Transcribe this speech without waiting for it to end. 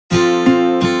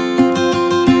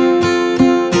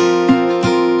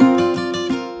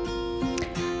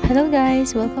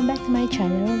guys! Welcome back to my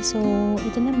channel. So,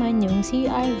 ito naman yung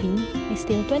CRV.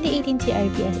 Still 2018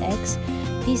 CRV SX.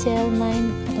 Diesel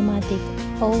 9 automatic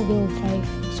all-wheel drive.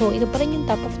 So, ito pa rin yung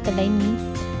top of the line ni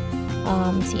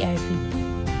CRV.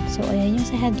 So, ayan yung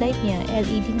sa headlight niya.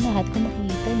 LED na lahat kung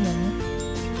makikita nyo.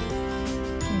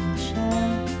 Ayan siya.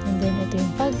 And then, ito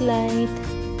yung fog light.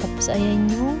 Tapos, ayan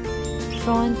yung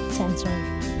front sensor.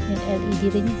 Ayan,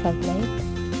 LED rin yung fog light.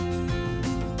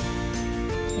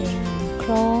 Ayan,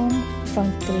 chrome,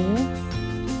 front grill.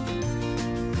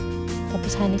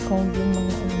 Tapos honeycomb yung mga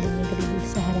ano din yung grill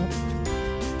sa harap.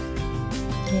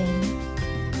 Ayan.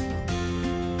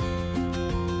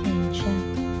 Ayan siya.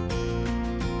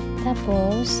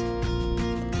 Tapos,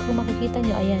 kung makikita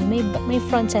nyo, ayan, may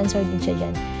front sensor din siya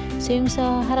dyan. So, yung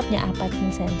sa harap niya, 4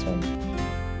 na sensor.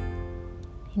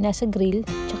 Yung nasa grill,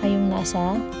 tsaka yung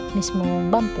nasa mismong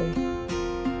bumper.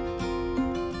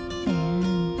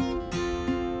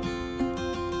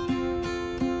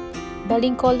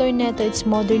 Baling color nito, it's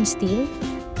modern steel,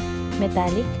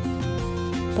 metallic.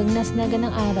 Pag nasnaga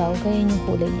ng araw, ganyan yung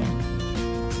kulay niya.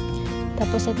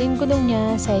 Tapos ito yung gulong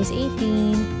niya, size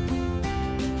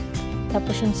 18.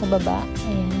 Tapos yung sa baba,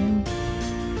 ayan.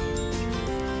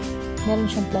 Meron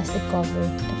siyang plastic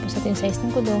cover. Tapos ito yung size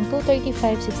ng gulong,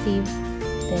 235, 60,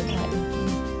 10, 18.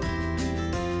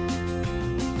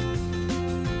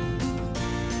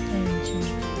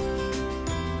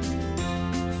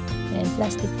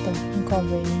 Plastic to, yung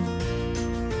cover niya.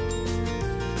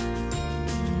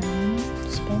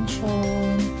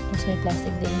 Suspension. Tapos may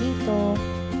plastic din dito.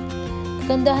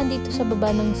 Kagandahan dito sa baba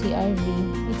ng CRV,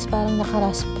 it's parang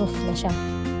naka-rust-proof na siya.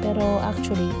 Pero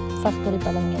actually, factory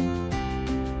pa lang yan.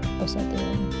 Tapos ito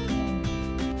yun.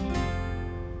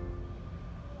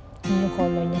 Yun yung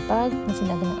color niya pag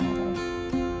nasinaga ng araw.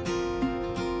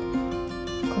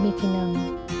 Kumikinang.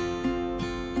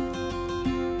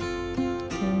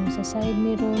 Sa side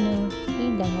mirror na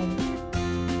ilaw.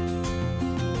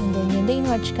 And then yung lane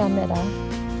watch camera.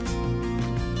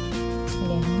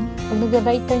 Ayan. Pag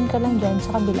nag-right turn ka lang dyan,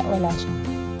 sa kabila wala siya.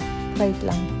 Right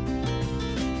lang.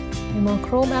 May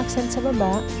mga chrome accent sa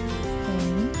baba.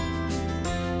 Ayan.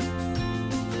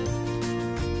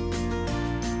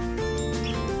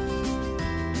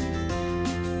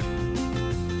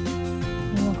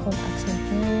 May mga chrome accent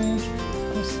niya.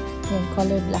 Tapos, yan,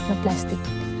 color black na plastic.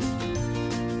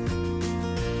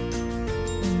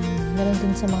 Meron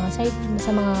din sa mga side, sa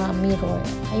mga mirror.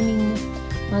 I mean,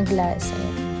 mga glass.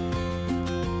 Ayan.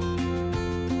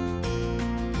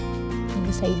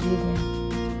 Yung side view niya.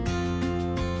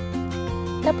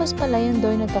 Tapos pala yung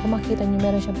door na to, kung makikita nyo,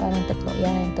 meron siya parang tatlo.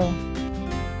 Yan, ito.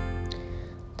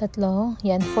 Tatlo.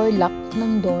 Yan, 4 lock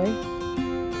ng door.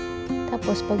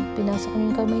 Tapos, pag pinasok nyo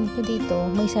yung kamay nyo dito,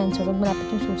 may sensor. Pag malapit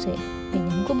yung susi.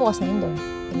 Ganyan. Bubukas na yung door.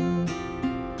 Ayan.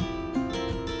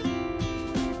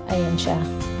 Ayan siya.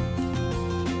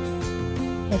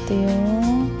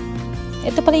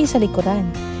 Ito pala yung sa likuran.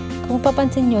 Kung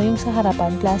papansin nyo, yung sa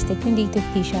harapan, plastic, hindi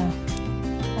siya,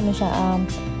 ano siya,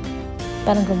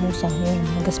 parang gamusa, yun,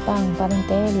 nagaspang, parang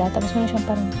tela, tapos meron siyang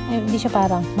parang, hindi siya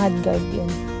parang, mudguard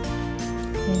yun.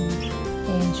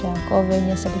 Ayan siya, cover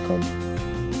niya sa likod.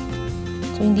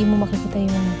 So, hindi mo makikita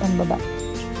yung pambaba.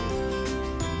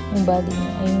 Yung body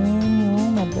niya, ayun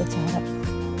yung mudguard sa harap.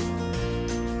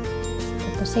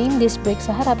 Tapos, same disc brake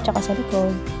sa harap, tsaka sa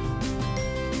likod.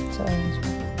 So, ayun siya.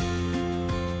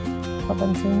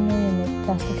 Papansin nyo, yun, may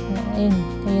plastic na,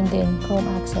 ayun din, chrome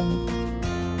accent.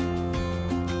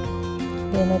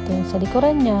 Then, ito yung sa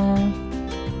likuran niya.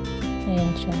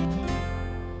 Ayan siya.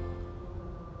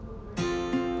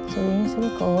 So, yun yung sa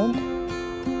likod.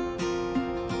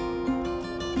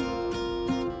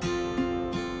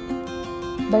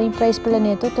 Bali, price pala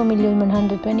nito,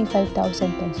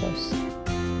 2,125,000 pesos.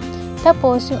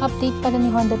 Tapos, yung update pala ni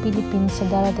Honda Philippines sa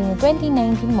darating na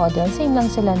 2019 model, same lang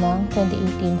sila ng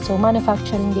 2018. So,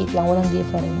 manufacturing date lang, walang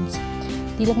difference.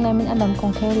 Di lang namin alam kung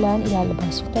kailan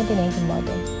ilalabas yung 2019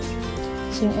 model.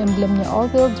 So, yung emblem niya,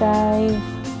 all-wheel drive,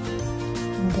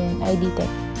 and then ID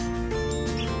tech.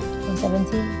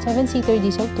 7-seater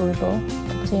diesel turbo.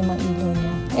 Tapos yung mga ilaw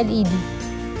niya. LED.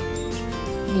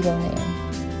 Ilaw na yan.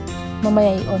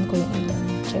 Mamaya i-on ko yung ilaw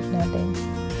niya. Check natin.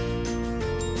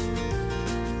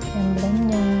 Emblem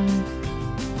niya,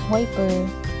 wiper,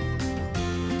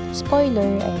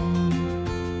 spoiler, ayan.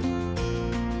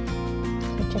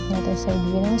 So, check natin side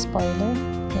view ng spoiler.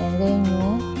 Ayan, ganyan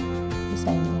yung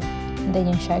design niya. And then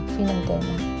yung shark fin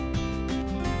antenna.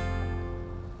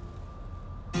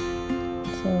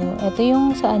 So, ito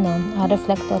yung sa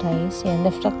reflectorize. Ayan,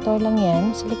 reflector lang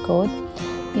yan sa likod.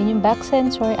 Yun yung back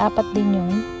sensor, 4 din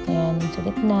yun. Ayan, sa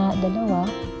gitna, 2.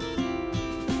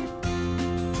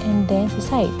 And then, sa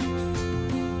side.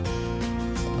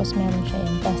 Tapos meron siya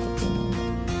yan, plastic din yan.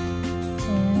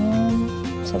 Ayan,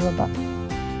 sa baba.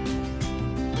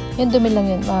 Yung dumi lang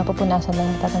yun, mapupunasan lang,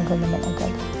 tatanggal naman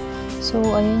agad. So,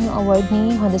 ayun yung award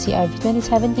ni Honda CRV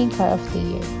 2017 Car of the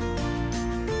Year.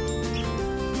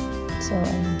 So,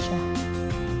 ayun siya.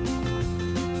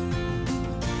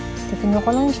 Tingnan ko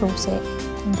lang yung susi.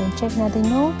 And then, check natin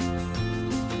yung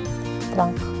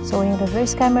trunk. So, yung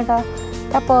reverse camera.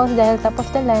 Tapos, dahil top of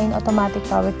the line, automatic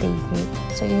power tailgate.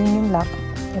 So, yun yung lock.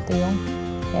 Ito yung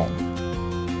yan.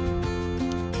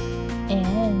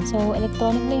 Ayan. So,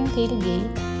 electronic na yung tailgate.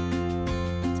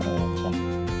 So, ayan siya.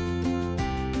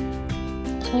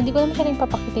 So, hindi ko naman siya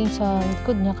nagpapakita yung sa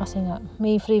likod niya kasi nga,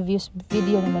 may free views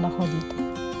video naman ako dito.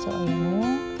 So, ayan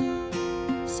yung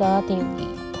sa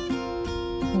tailgate.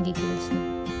 Yung details niya.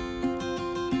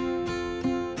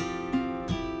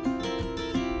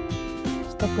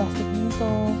 Basta plastic nito.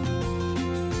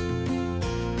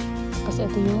 Kasi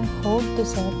ito yung hold to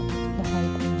set the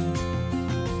height.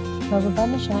 Bababa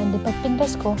na siya, and then pag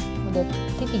pinress ko,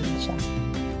 titigil siya.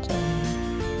 So,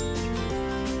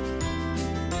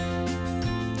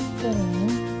 ito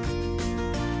rin.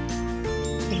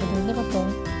 Ibadali ko ito.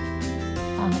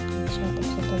 Angat ko siya.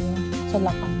 Tapos ito yung sa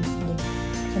lakan.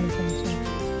 Sa siya.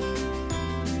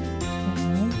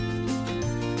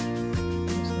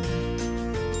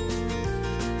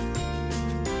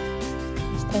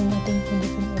 Try natin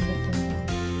pindutin ulit yung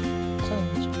so,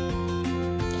 ayun siya.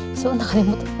 So,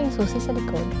 nakalimutan ko yung susi sa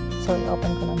likod. So,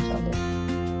 i-open ko lang siya ulit.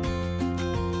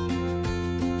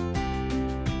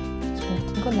 So,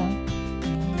 pindutin ko lang.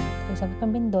 Kaya sabi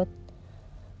pang pindot.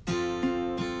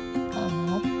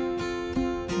 Angat.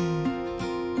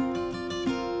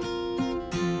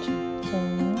 So,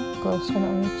 close ko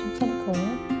na ulit yung sa likod.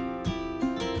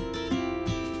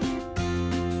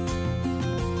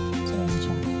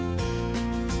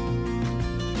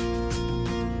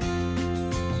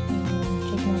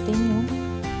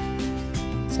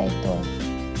 Side door.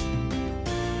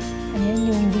 Ayan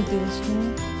yung details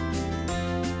ng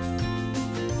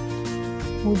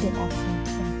wooden accent.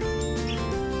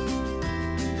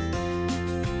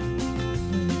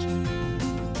 Ayan siya.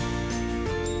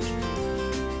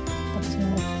 Tapos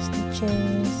mga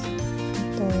stitches.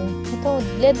 Ito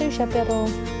leather siya pero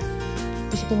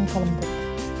hindi siya ganun kalambot.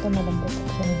 Ito malambot.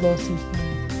 Tapos yung glossy.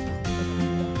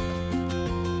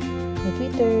 May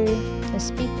tweeter, a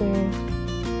speaker,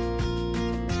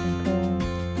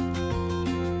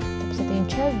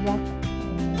 child lock.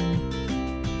 Ayan.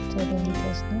 So, ito yung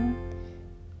details ng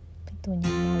pinto niya.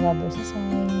 Mga rubber sa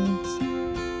sides.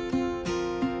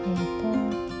 Ayan pa.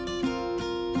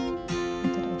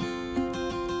 Ito rin.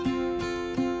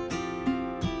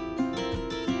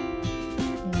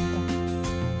 Ayan pa.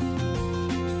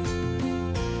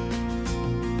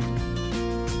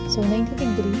 So, 90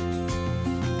 degree.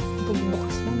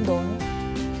 Pagbukas ng door.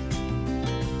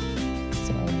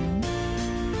 So, ayan.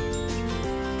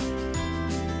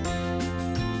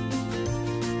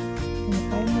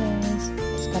 Armrest,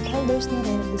 cup holders na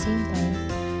rin at the same time.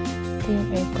 Ito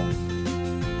yung aircon.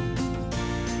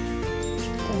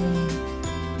 Ito yung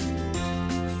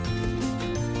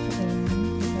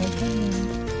aircon niya.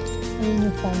 Ayan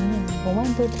yung fan niya.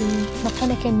 1, 2, 3.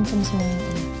 Nakakonect yan sa mismo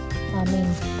main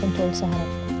control sa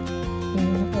harap.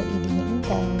 Yung LED na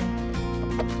ilaw.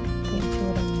 Ito yung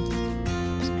tsura niya.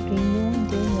 Tapos ito yung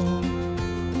interior.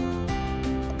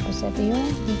 Tapos ito yung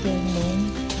detail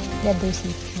ng leather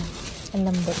seat niya. Ang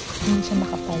lambot, hindi siya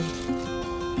makapal.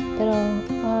 Pero,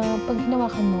 pag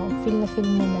hinawakan mo, feel mo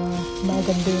na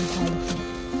maganda yung harap mo.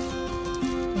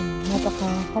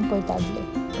 Napaka-comfortable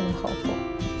pag nakaupo.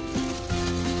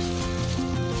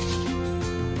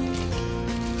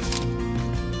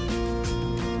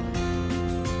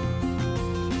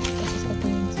 Tapos ito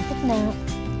yung sa gitna.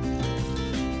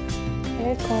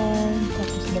 Aircon.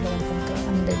 Tapos dalawang control.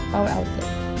 Under power outlet.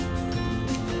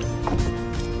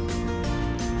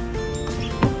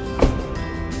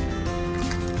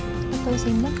 Ito,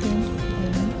 same lang din.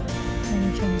 Ayan.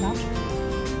 Ayan siyang lock.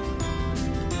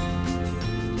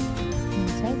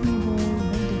 Side mirror.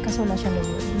 Kaso wala siyang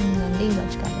logo. Yung lane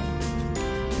watch camera.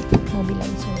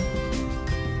 Mobilizer.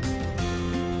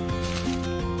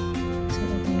 So,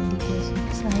 ito yung details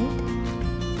ng side.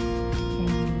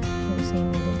 And yung same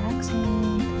wooden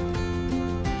accent.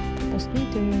 Tapos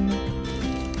return.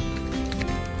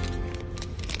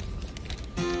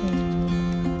 And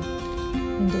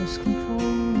Windows control.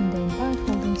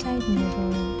 Side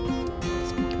mirror,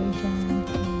 speaker dyan,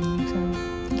 sa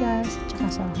gas,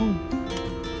 tsaka sa hood.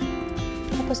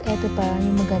 Tapos eto pa,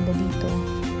 yung maganda dito.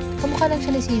 Kamukha lang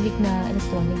siya ni Civic na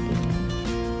electronic din.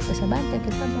 Ito sa bante,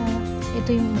 ito ba? Ito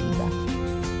yung naiba.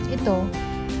 Ito,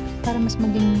 para mas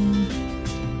maging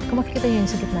Kung makikita nyo yung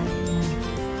sa gitna, yan.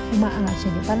 Umaangat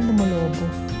siya din, parang lumulobo.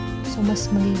 So, mas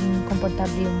magiging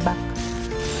komportable yung back.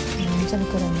 Yan, sa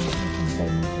likuran nyo.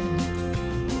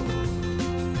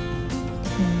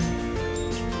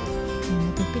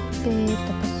 Natipit-pit,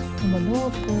 tapos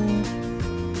lumulobo.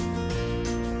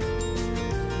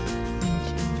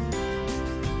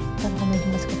 Parang kung medyo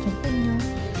mas katsyumpan nyo.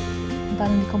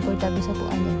 Parang hindi komportable sa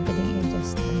puan yan. Pwede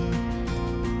i-adjust na yan.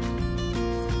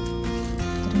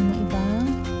 Ito rin mga ibang.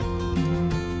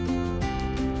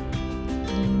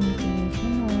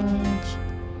 Limitation watch.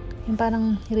 Yung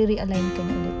parang i-realign ka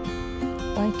na ulit.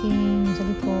 Parking, sa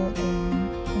likod,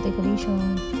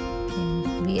 anti-collision,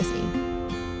 VSA.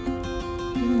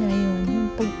 Yun nga yun. Yung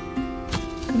pag,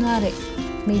 kunwari,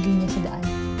 may linya sa daan.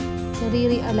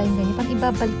 I-realign ka niya. Pag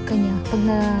ibabalik ka niya, pag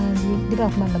di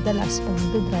ba madalas, pag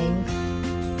nag-drive,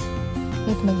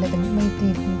 may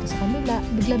tinitinin ka sa kabila,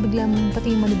 bigla-bigla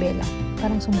pati yung manibela,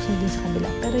 parang sumusunod din sa kabila.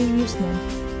 Pero yung use na,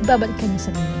 ibabalik ka niya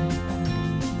sa linya. Parang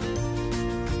ganyan siya.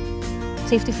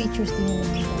 Safety features din yung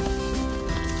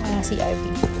CRV.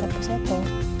 Tapos ito,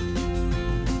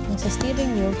 sa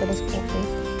steering wheel, telescopic,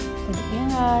 pwede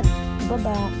iangat,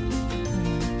 ibaba,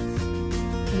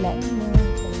 hilain mo.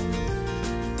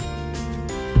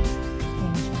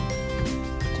 Ayan siya.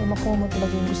 So, makuha mo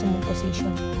talaga yung gusto mong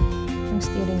position ng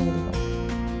steering wheel ko.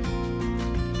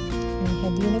 Yung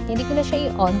head unit, hindi ko na siya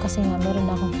i-on kasi nga meron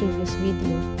na akong previous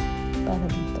video para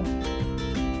dito.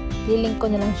 Lilink ko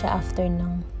na lang siya after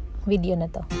ng video na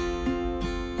to.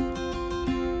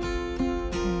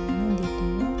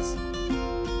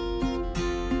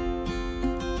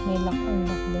 May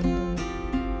lock-unlock din doon.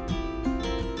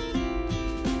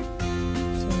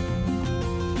 So,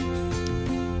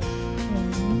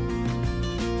 yan.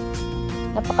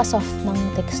 Napaka-soft ng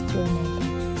texture nito.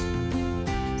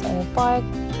 So, park,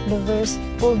 reverse,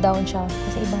 pull down siya.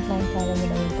 Kasi ibang client kala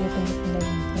nila yung pinipindot nila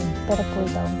yun. Pero pull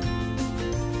down.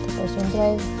 Tapos yung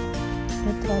drive,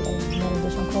 neutral, meron din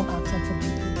siyang chrome accent sa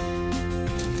video.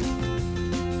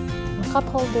 Mga cup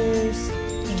holders,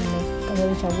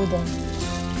 meron siya wooden.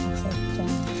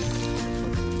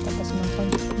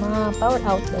 Mga power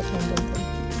outlet nandun din.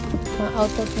 Mga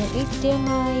outlet ng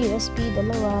HDMI, USB,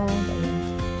 dalawa. Ayan.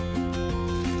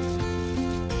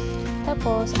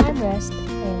 Tapos, armrest.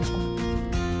 Ayan siya.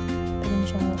 Pwede mo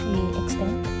siyang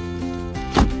i-extend.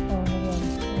 Ayan.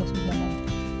 Usog naman.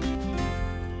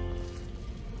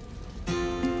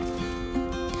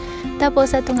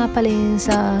 Tapos, ito nga pala yung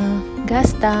sa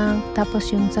gas tank. Tapos,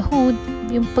 yung sa hood.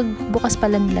 Yung pagbukas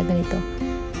pala nila ganito.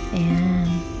 Ayan.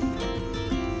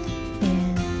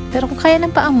 Pero kung kaya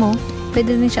ng paa mo,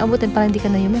 pwede rin siya abutin para hindi ka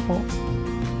na yumuko.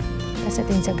 Tapos ito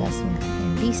yung sa gas niya.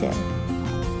 Ayan, diesel.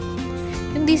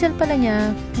 Yung diesel pala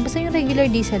niya, basta yung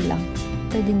regular diesel lang,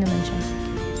 pwede naman siya.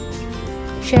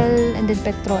 Shell and then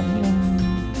Petron, yung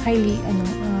highly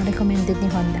recommended ni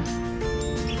Honda.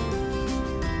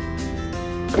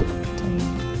 So, yun.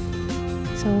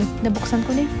 So, nabuksan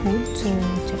ko na yung hood. So,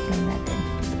 check lang natin.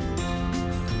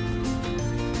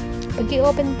 Pag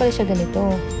i-open pala siya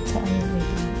ganito, sa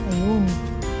ayun.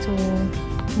 So,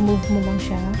 move mo lang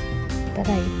siya to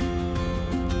right.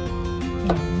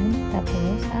 Ayan.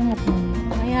 Tapos, angat mo.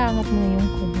 Angat mo yung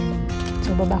hood mo.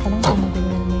 So, baba ko lang kung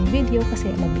magulo na yung video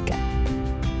kasi mabigat.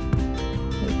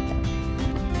 Wait lang.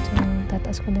 So,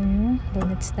 tataas ko lang yung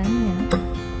bonnet stand niya.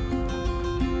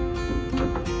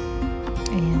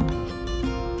 Ayan.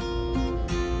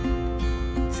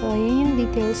 So, ayan yung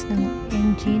details ng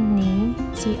engine ni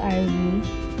CRV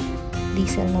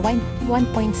diesel na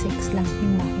 1.6 lang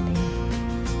yung makina niya.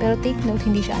 Pero take note,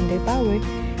 hindi siya underpowered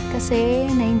kasi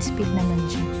 9-speed naman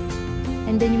siya.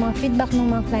 And then yung mga feedback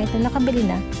ng mga client na nakabili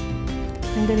na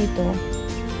ng ganito,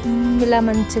 wala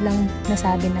man silang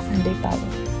nasabi na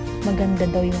underpowered. Maganda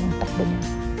daw yung takbo niya.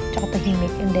 Tsaka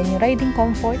tahimik. And then yung riding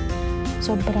comfort,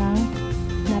 sobrang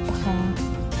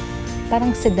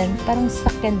parang sedan, parang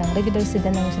sakyan lang, regular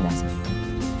sedan lang yung sinasakyan.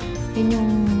 Yun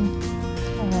yung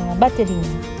battery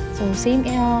niya. So, same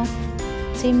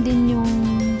din yung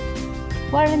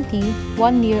warranty,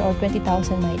 1 year or 20,000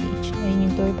 mileage. Ayan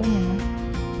yung turbo niya.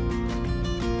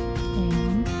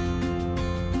 Ayan.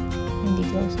 Yung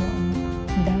details na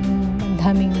ang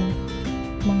daming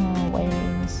mga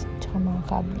wirings, tsaka mga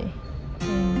kable.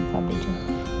 Ayan yung kable dyan.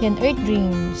 Yan, earth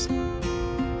rings.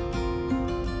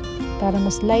 Para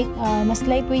mas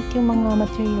lightweight yung mga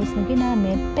materials na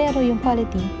ginamit, pero yung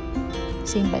quality,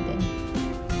 same pa din.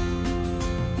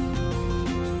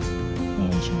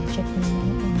 Check mo na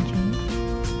yung engine.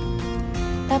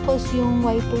 Tapos yung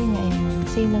wiper niya, ayan,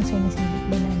 same lang siya na sinibit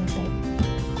banana type.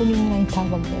 Kung yung nga yung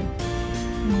tawag doon,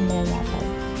 yung malalapad.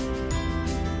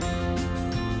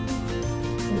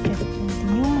 So, check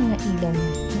natin yung mga ilaw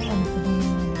niya.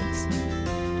 yung mga lights niya.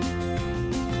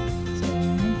 So,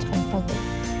 ayan. Tsaka yung fog light.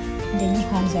 And then yung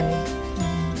hazard.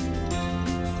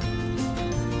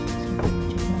 So,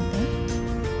 check natin.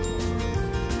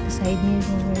 Side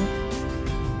mirror.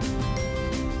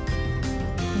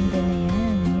 And then,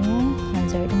 ayan. Yung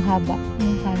hazard. Ang haba.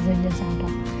 Yung hazard dyan sa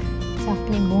harap. Sakto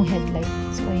yung buong headlight.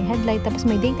 So, yung headlight. Tapos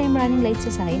may daytime running light sa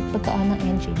side. Pagka-on ng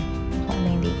engine. Naka-on na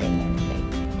yung daytime running light.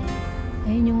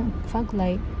 Ayun yung fog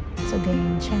light. So,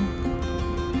 ganyan siya.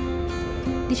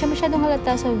 Hindi siya masyadong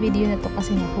halata sa video na to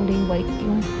kasi nga kulay white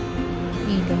yung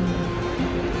ilaw.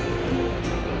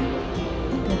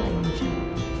 Pero ayun siya.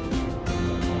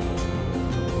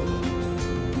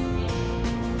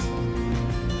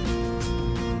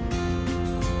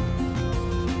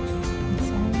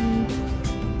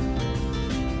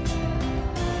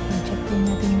 Check din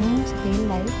natin yung tail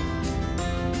light.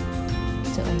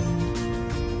 So, ayan.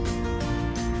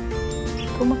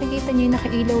 Kung makikita nyo yung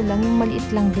nakailaw lang, yung maliit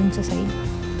lang dun sa side.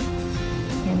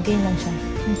 Yan, ganyan lang siya.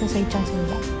 Yung sa side siya sa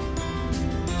baba.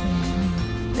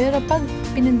 Pero pag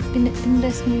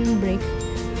pinrest mo yung brake,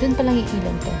 dun pa lang yung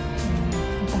ilaw to.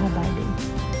 Napahaba din.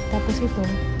 Tapos ito,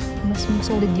 mas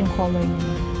solid yung color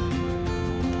niya.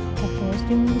 Tapos,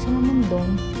 yung isa naman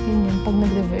dun, yun yun, pag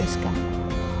nag-reverse ka.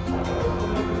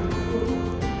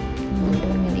 Dun pa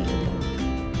lang yung ilaw.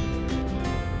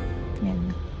 Yan.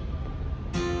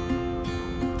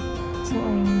 So,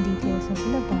 ayun yung details sa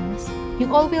labas.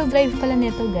 Yung all-wheel drive pala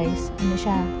nito, guys, ano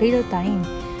siya, real time.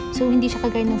 So, hindi siya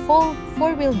kagaya ng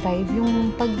four-wheel drive.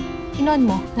 Yung pag inon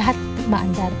mo, lahat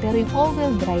maandar. Pero yung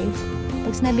all-wheel drive,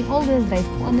 pag sinabing all-wheel drive,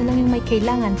 kung ano lang yung may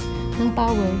kailangan ng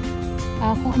power,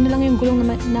 kung ano lang yung gulong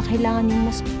na kailangan yung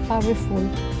mas powerful,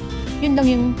 yun lang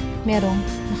yung merong,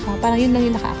 parang yun lang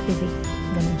yung naka-activate.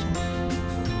 Ganun siya.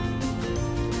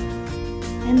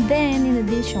 And then, in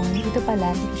addition, ito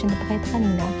pala, hindi ko siya napakita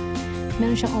kanina,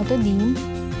 meron siyang auto-dim,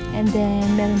 and then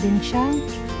meron din siyang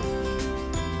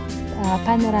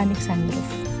panoramic sunroof.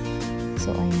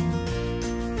 So, ayan.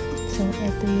 So,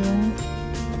 ito yung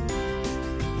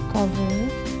cover.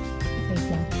 Wait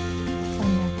lang. On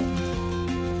natin.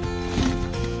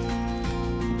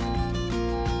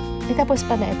 Tapos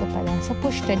pala, ito pala. Sa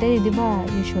push start, di ba,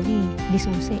 usually,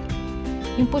 disusi.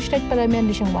 Yung push start pala,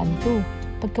 meron din siyang 1,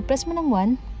 2. Pagka-press mo ng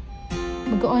 1,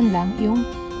 mag-on lang yung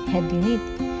head unit.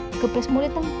 Pagka-press mo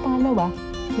ulit ng pangalawa,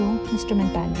 yung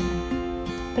instrument panel.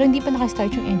 Pero hindi pa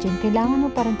naka-start yung engine. Kailangan mo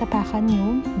parang tapakan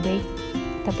yung brake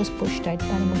tapos push start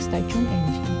para mag-start yung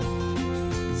engine.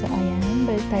 So, ayan.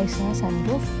 Balik tayo sa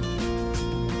sunroof.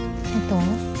 Ito.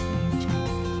 Ayan siya.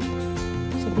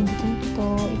 So, pindutin ito.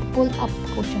 I-pull up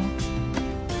ko siya.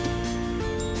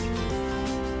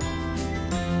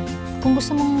 Kung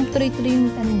gusto mong tuloy-tuloy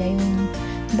yung ano niya, yung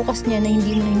bukas niya na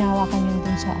hindi mo hinahawakan yung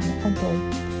dun sa control,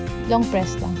 long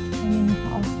press lang. I mean,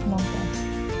 long press.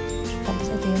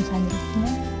 Tapos ito yung sunroof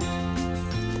niya.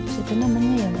 Tapos ito naman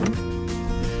ngayon,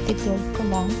 detailed ko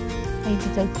lang. I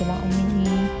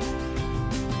mean,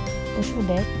 i-push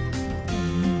ulit.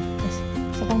 Tapos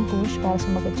isa pang push para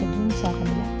sumagat siya dun sa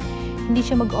kanila. Hindi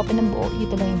siya mag-open ng buo.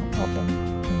 Ito lang yung open.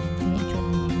 Yung itsura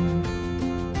niya.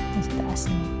 Nasa taas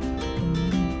niya.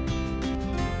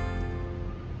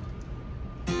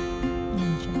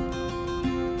 Ayan siya.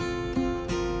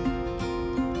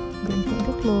 Then ko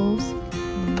i-close.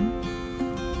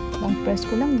 Lang press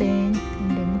ko lang din.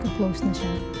 And then magka-close na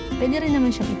siya. Pwede rin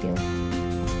naman siyang i-tilt.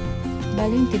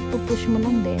 Bali yung tip, push mo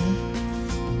lang din.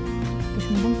 Push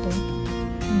mo lang to.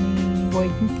 May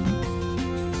word ng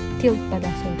tilt pala.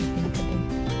 Sorry, pinaka-tilt.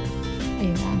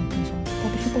 Ayun, naangat na siya.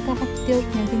 Tapos yung pagkaka-tilt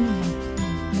niya, ganyan lang.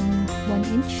 Ng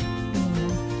 1 inch. Ganyan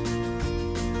lang.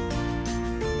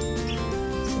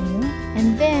 So, yun. And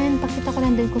then, pakita ko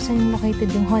lang din kung saan yung located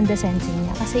yung Honda sensing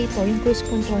niya. Kasi ito, yung cruise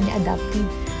control niya adaptive.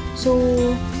 So,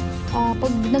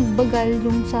 pag nagbagal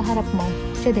yung sa harap mo,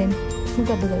 siya din,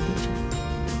 magbabagal din siya.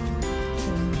 So,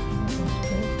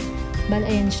 bali,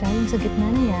 ayan siya. Yung sa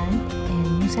gitna na yan, ayan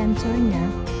yung sensor niya.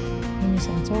 Ayan yung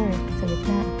sensor sa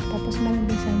gitna. Tapos, meron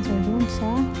din sensor doon sa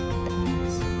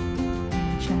taas.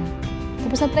 Ayan siya.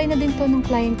 Tapos, na-try na din to ng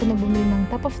client ko na bumili ng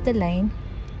top of the line.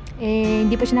 Eh,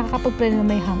 hindi pa siya nakakapag-play na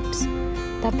may humps.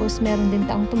 Tapos, meron din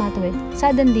taong tumatawid.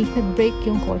 Suddenly, nag-break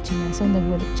yung kotse niya. So,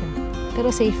 nagulat siya.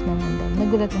 Pero safe naman daw.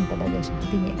 Nagulat lang talaga siya.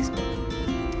 Hindi niya expect.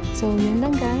 So, yun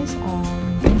lang guys.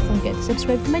 Don't forget to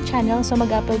subscribe to my channel. So,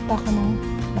 mag-upload pa ako ng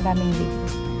maraming video.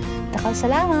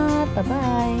 Salamat!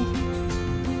 Bye-bye!